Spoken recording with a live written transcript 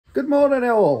Good morning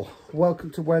all,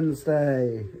 welcome to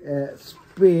Wednesday. It's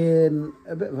been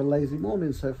a bit of a lazy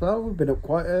morning so far. We've been up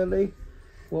quite early.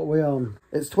 What are we on?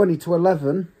 It's 20 to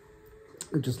 11.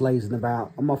 We're just lazing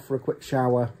about. I'm off for a quick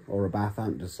shower or a bath, I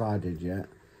haven't decided yet.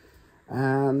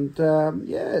 And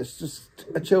yeah, it's just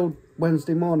a chilled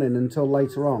Wednesday morning until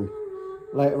later on.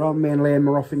 Later on, me and Liam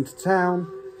are off into town.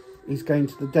 He's going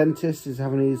to the dentist, he's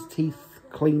having his teeth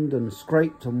cleaned and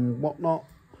scraped and whatnot.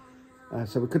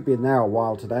 So we could be in there a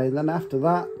while today. And then after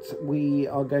that, we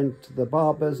are going to the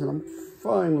Barbers, and I'm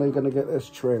finally going to get this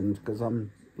trimmed because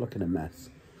I'm looking a mess.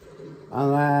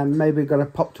 And then maybe going to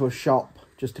pop to a shop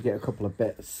just to get a couple of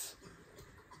bits.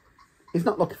 He's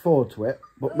not looking forward to it,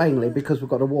 but mainly because we've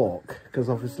got to walk. Because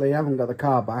obviously I haven't got the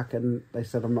car back, and they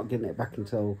said I'm not getting it back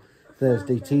until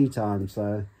Thursday tea time.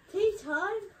 So tea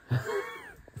time?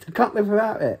 I can't live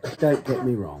without it. Don't get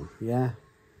me wrong, yeah.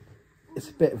 It's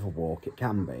a bit of a walk, it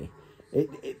can be.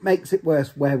 It makes it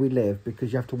worse where we live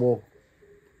because you have to walk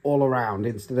all around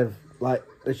instead of, like,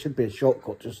 there should be a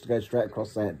shortcut just to go straight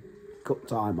across there, cut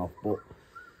time off, but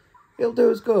it'll do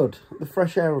us good. The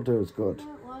fresh air will do us good.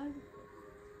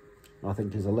 I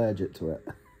think he's allergic to it.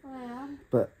 I am.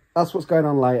 But that's what's going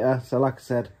on later. So like I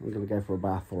said, I'm going to go for a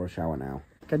bath or a shower now.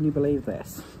 Can you believe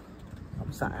this?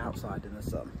 I'm sat outside in the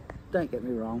sun. Don't get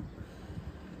me wrong.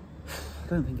 I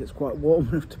don't think it's quite warm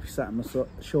enough to be sat in my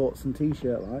shorts and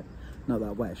t-shirt like. Not that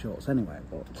I wear shorts anyway,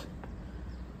 but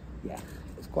yeah,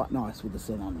 it's quite nice with the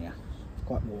sun on you. It's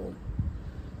quite warm.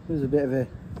 There's a bit of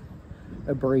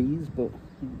a breeze, but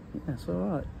yeah, it's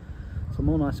alright. So I'm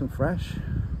all nice and fresh.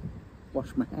 Wash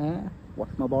my hair,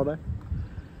 wash my body.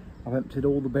 I've emptied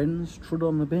all the bins, trud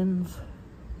on the bins.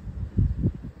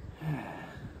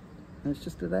 And it's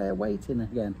just a day of waiting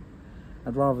again.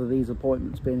 I'd rather these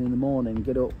appointments being in the morning,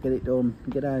 get up, get it done,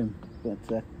 and get home.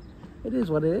 But it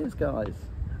is what it is, guys.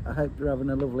 I hope you're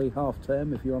having a lovely half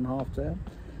term if you're on half term.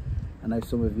 I know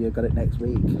some of you have got it next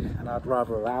week, and I'd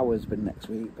rather have ours been next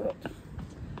week, but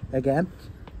again,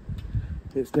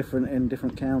 it's different in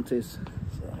different counties.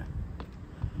 So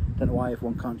don't know why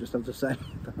everyone can't just have the same,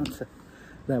 but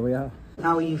there we are.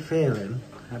 How are you feeling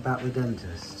about the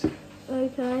dentist?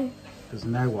 Okay. Because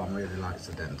no one really likes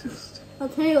the dentist. I'll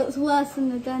tell you what's worse than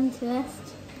the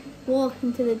dentist.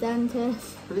 Walking to the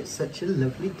dentist. But it's such a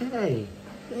lovely day.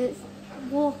 It's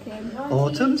walking.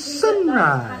 Autumn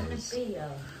sunrise.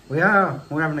 We are.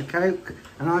 We're having a Coke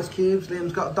and ice cubes.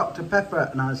 Liam's got a Dr. Pepper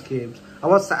and ice cubes. I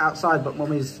was sat outside, but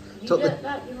Mummy's took the...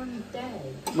 like you're on a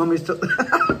day. Mummy's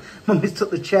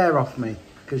took the chair off me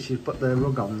because she's put the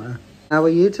rug on there. How are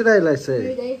you today, Lacey?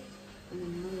 Moody.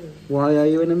 Why are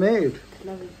you in a mood?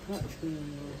 Lovely touch me.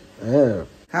 Oh.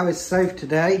 How is Soph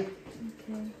today?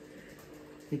 Okay.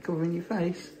 You covering your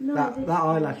face? No, that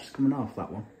eyelash is coming off,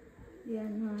 that one. Yeah,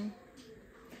 no.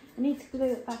 I need to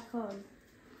glue it back on.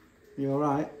 You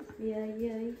alright? Yeah,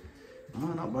 yeah. Oh,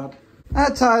 not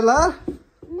bad. Tyler.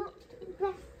 Not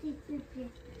besties with you.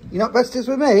 You're not besties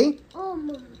with me? Oh,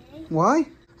 Mummy. Why?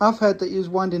 I've heard that you was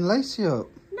winding Lacey up.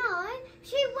 No,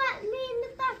 she whacked me in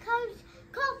the back. I was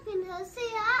copying her, see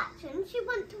her action. She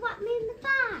went to whack me in the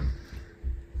back.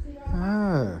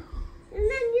 Oh. And then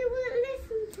you wouldn't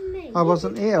listen to me. I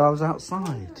wasn't here, I was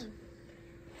outside.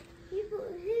 You got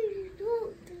who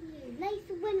talked to you?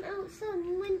 Lacey went outside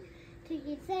and went to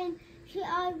you saying,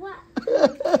 I whacked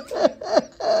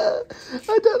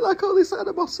I don't like all this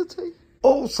animosity.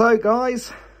 Also,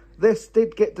 guys, this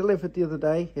did get delivered the other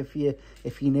day. If you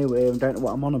knew it and don't know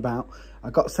what I'm on about, I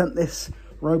got sent this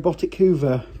robotic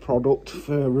Hoover product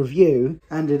for review.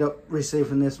 Ended up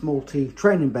receiving this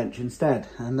multi-training bench instead,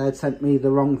 and they'd sent me the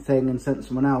wrong thing and sent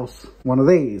someone else one of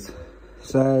these.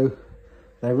 So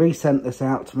they resent this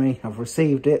out to me. I've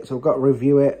received it, so I've got to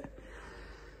review it,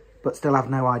 but still have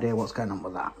no idea what's going on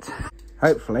with that.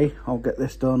 Hopefully I'll get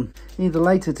this done either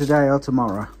later today or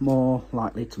tomorrow. More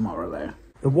likely tomorrow though.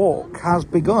 The walk has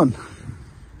begun.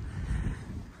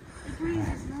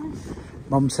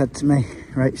 Mum said to me,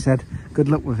 Rach said, good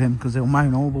luck with him because he'll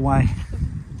moan all the way.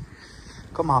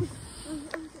 Come on. Do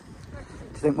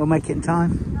you think we'll make it in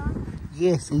time? No.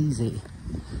 Yes, easy.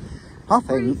 I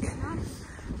think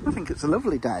it's a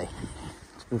lovely day,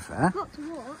 to be fair. Not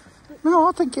to walk. No,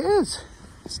 I think it is.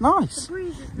 It's nice.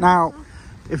 Now,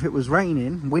 if it was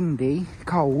raining, windy,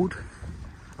 cold,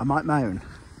 I might moan.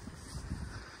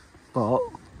 But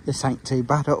this ain't too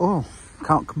bad at all.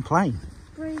 Can't complain.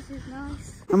 Breeze is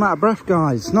nice. I'm out of breath,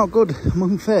 guys. Not good. I'm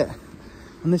unfit.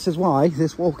 And this is why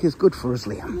this walk is good for us,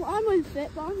 Liam. Well, I'm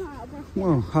unfit, but I'm not out of breath.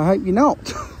 Well, I hope you're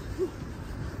not.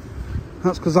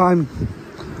 That's because I'm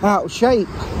out of shape.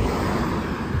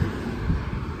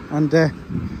 And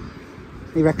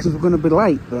he reckons we're going to be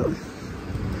late, but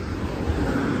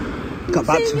Got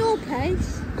about your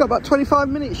pace. Got about 25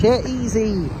 minutes, yeah,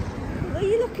 easy. Are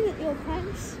you looking at your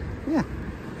pace? Yeah.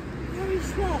 Very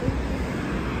slow.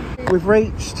 We've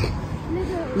reached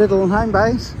Lidl and home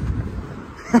base.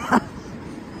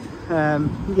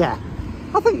 Yeah,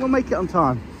 I think we'll make it on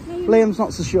time. No, Liam's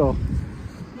not so sure.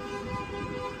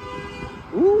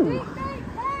 Ooh.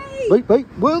 Beep, beep,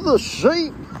 we're the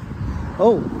sheep.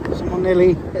 Oh, someone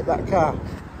nearly hit that car.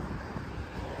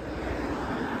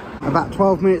 About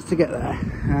 12 minutes to get there,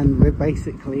 and we're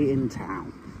basically in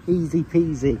town. Easy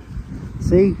peasy.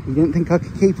 See, you didn't think I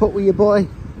could keep up with you, boy?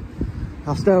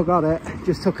 I still got it.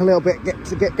 Just took a little bit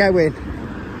to get going.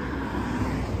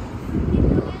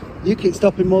 You keep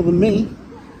stopping more than me.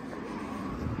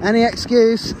 Any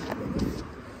excuse?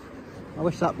 I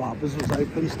wish that Barbers was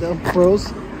open still for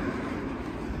us.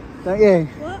 Don't you?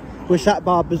 What? Wish that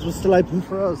Barbers was still open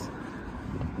for us.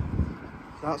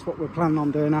 So that's what we're planning on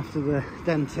doing after the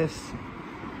dentist.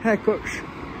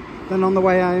 Haircuts. Then on the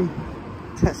way home,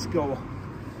 Tesco,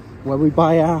 where we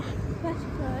buy our...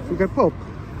 We go pub.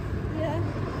 Yeah.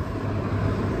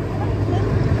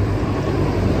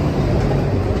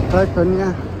 Open,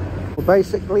 yeah. We're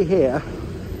basically here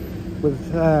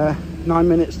with 9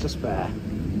 minutes to spare.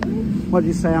 What do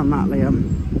you say on that,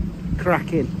 Liam?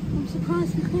 Cracking. I'm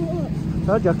surprised we caught up.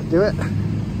 Told you I could do it.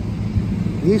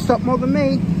 You stop more than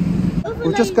me.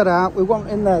 We've just got out. We weren't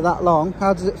in there that long.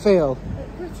 How does it feel?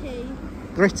 Gritty.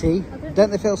 Gritty?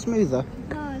 Don't they feel smoother?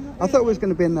 No, not really. I thought we was going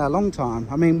to be in there a long time.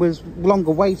 I mean, we was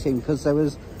longer waiting because there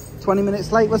was 20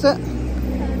 minutes late, was it?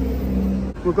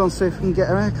 We're going to see if we can get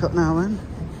a haircut now then.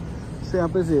 See how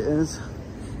busy it is.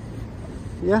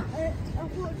 Yeah? I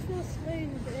thought it feels smooth,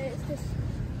 but it's just...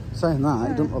 Saying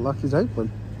that, it doesn't look like it's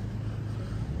open.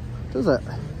 Does it?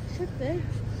 Should be.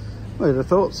 We'd have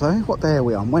thought so. What day are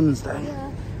we on? Wednesday?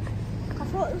 Yeah. I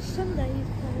thought it was Sunday you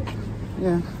closed.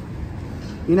 Yeah.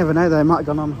 You never know, they might have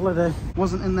gone on holiday.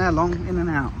 Wasn't in there long, in and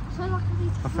out. I feel like I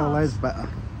need to I feel floss. loads better.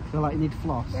 Feel like you need to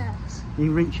floss. Yes. You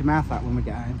can rinse your mouth out when we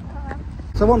get home.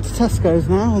 So on to Tesco's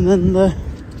now, and then the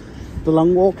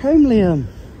long walk home, Liam.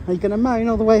 Are you going to moan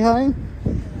all the way home?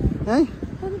 Hey?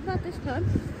 Wasn't bad this time.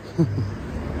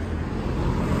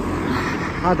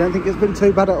 I don't think it's been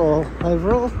too bad at all,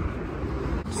 overall.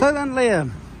 So then,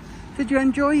 Liam, did you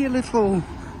enjoy your little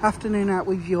afternoon out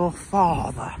with your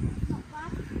father? Not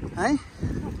bad. Hey?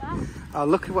 Not bad. Oh,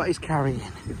 look at what he's carrying.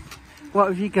 What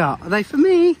have you got? Are they for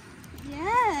me?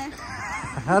 Yeah.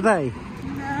 Are they?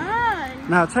 No.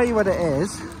 Now, I'll tell you what it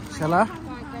is, shall I?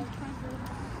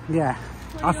 Yeah.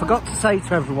 I forgot to say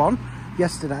to everyone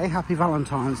yesterday, happy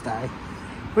Valentine's Day.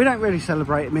 We don't really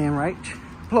celebrate it, me and Rach.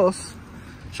 Plus,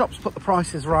 shops put the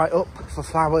prices right up for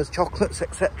flowers, chocolates,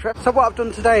 etc. So what I've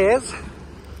done today is,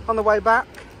 on the way back,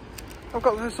 I've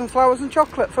got some flowers and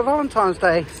chocolate for Valentine's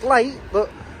Day. It's late, but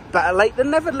better late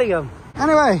than never, Liam.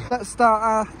 Anyway, let's start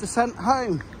our descent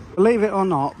home. Believe it or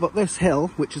not, but this hill,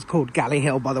 which is called Galley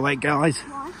Hill, by the way, guys.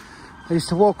 Why? I used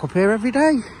to walk up here every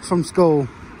day from school.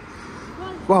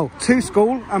 Well, to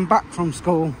school and back from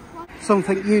school.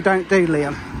 Something you don't do,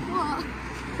 Liam. What?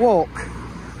 Walk.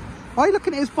 Why are you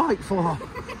looking at his bike for?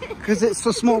 Because it's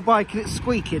a small bike and it's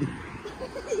squeaking.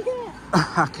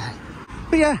 Yeah. Okay.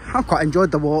 But yeah, I've quite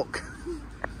enjoyed the walk.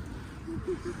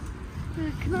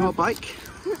 More bike.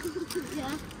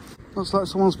 Yeah. Looks like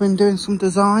someone's been doing some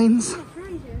designs.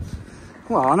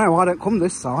 Well, I know I don't come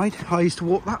this side. I used to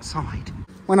walk that side.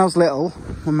 When I was little,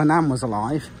 when my nan was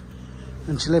alive,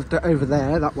 and she lived over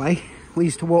there, that way, we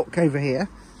used to walk over here.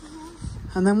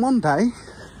 And then one day,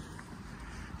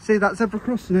 see that zebra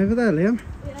crossing over there, Liam?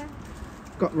 Yeah.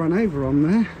 Got run over on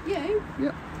there. You?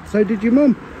 Yep. So did your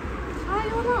mum. Are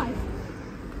you alright?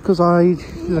 Because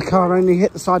the car only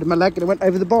hit the side of my leg and it went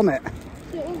over the bonnet.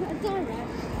 So it wasn't a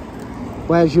direct?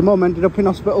 Whereas your mum ended up in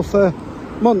hospital for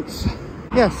months.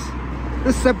 Yes.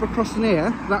 This zebra crossing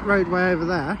here, that roadway over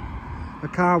there, the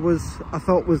car was, I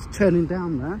thought, was turning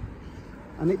down there.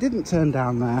 And it didn't turn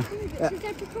down there.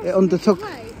 It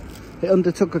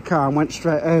undertook a car and went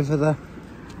straight over the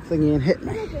thingy and hit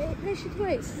me. No, but they should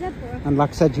wait, it's a zebra. And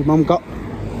like I said, your mum got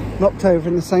knocked over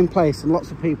in the same place, and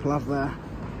lots of people have there.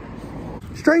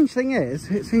 Strange thing is,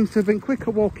 it seems to have been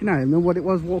quicker walking home than what it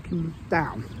was walking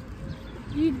down.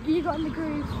 You got in the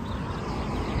groove.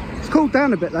 It's cooled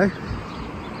down a bit though.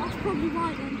 That's probably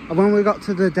why then. And when we got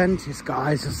to the dentist,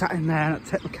 guys, I sat in there and I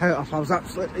took my coat off. I was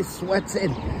absolutely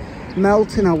sweating,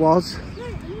 melting I was. No,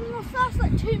 in the first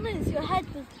like 2 minutes your head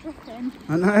was dripping.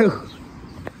 I know.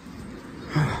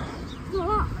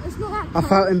 It's not that I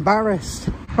felt embarrassed.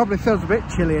 Probably feels a bit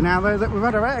chillier now though that we've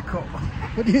had a haircut.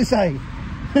 What do you say?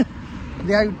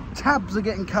 The old tabs are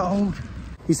getting cold.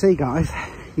 You see, guys,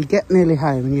 you get nearly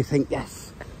home and you think,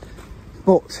 yes,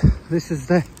 But this is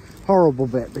the horrible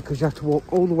bit because you have to walk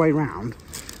all the way round.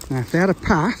 Now, if they had a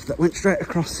path that went straight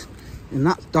across in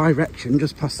that direction,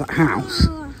 just past that house,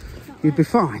 you'd be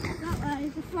fine.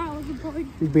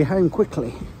 You'd be home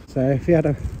quickly. So if you had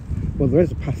a, well, there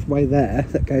is a pathway there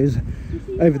that goes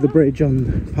over the bridge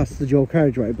on past the dual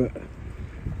carriageway, but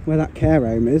where that care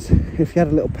home is, if you had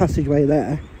a little passageway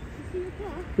there,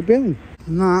 you'd be home.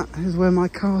 And that is where my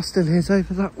car still is,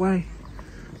 over that way.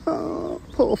 Oh,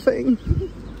 poor thing.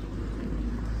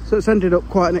 So it's ended up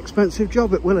quite an expensive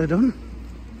job, it will have done.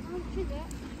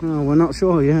 Oh, we're not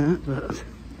sure yet, but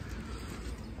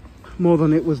more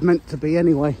than it was meant to be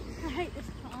anyway. I hate this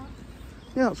car.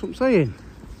 Yeah, that's what I'm saying.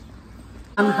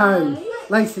 I'm home.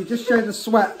 Lacey, just show the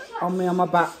sweat on me on my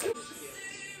back.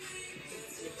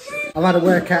 I've had a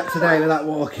workout today without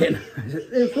walking.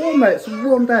 It's warm though, it's a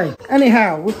warm day.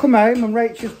 Anyhow, we've come home and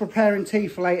Rachel's preparing tea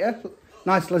for later.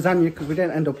 Nice lasagna because we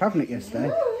didn't end up having it yesterday.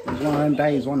 It was one of them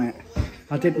days, wasn't it?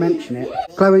 I did mention it.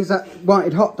 Chloe's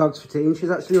wanted hot dogs for tea and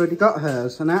she's actually already got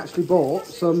hers. And I actually bought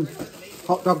some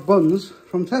hot dog buns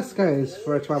from Tesco's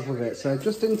for a 12 of it. So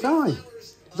just in time.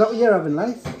 Is that what you're having,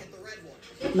 Lace?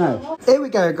 No. Here we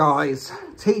go, guys.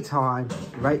 Tea time.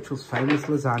 Rachel's famous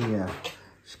lasagna.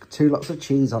 She's got 2 lots of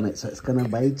cheese on it, so it's going to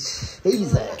be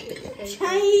cheesy.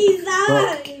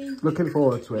 But looking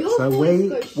forward to it. So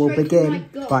we will begin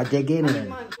by digging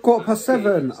in.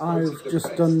 7:15. I've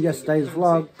just done yesterday's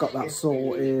vlog, got that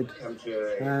sorted.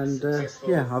 And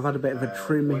yeah, I've had a bit of a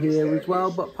trim here as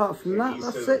well. But apart from that,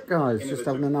 that's it, guys. Just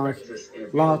having a nice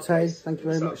latte. Thank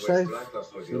you very much, Soph.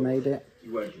 You made it.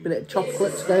 A bit of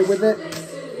chocolate to go with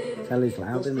it. Telly's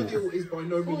loud, isn't it?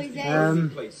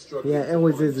 Yeah, it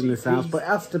always is in this house, but it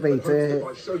has to be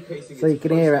so you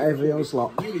can hear it over your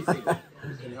slot.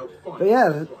 But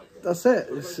yeah, that's it.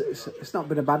 It's not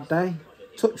been a bad day.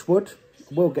 Touch wood.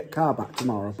 We'll get car back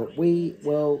tomorrow, but we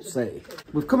will see.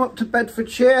 We've come up to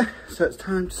Bedfordshire, so it's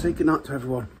time to say goodnight to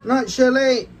everyone. Night,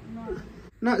 Shirley.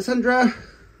 Night, Sandra.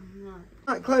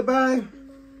 Night, Chloe.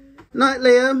 Night,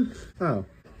 Liam. Oh.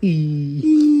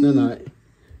 No night.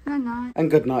 No night.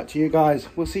 And good night to you guys.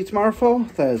 We'll see you tomorrow for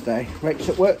Thursday. Rachel's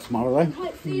at work tomorrow though.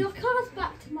 Hopefully your car's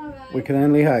back tomorrow. We can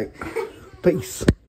only hope. Peace.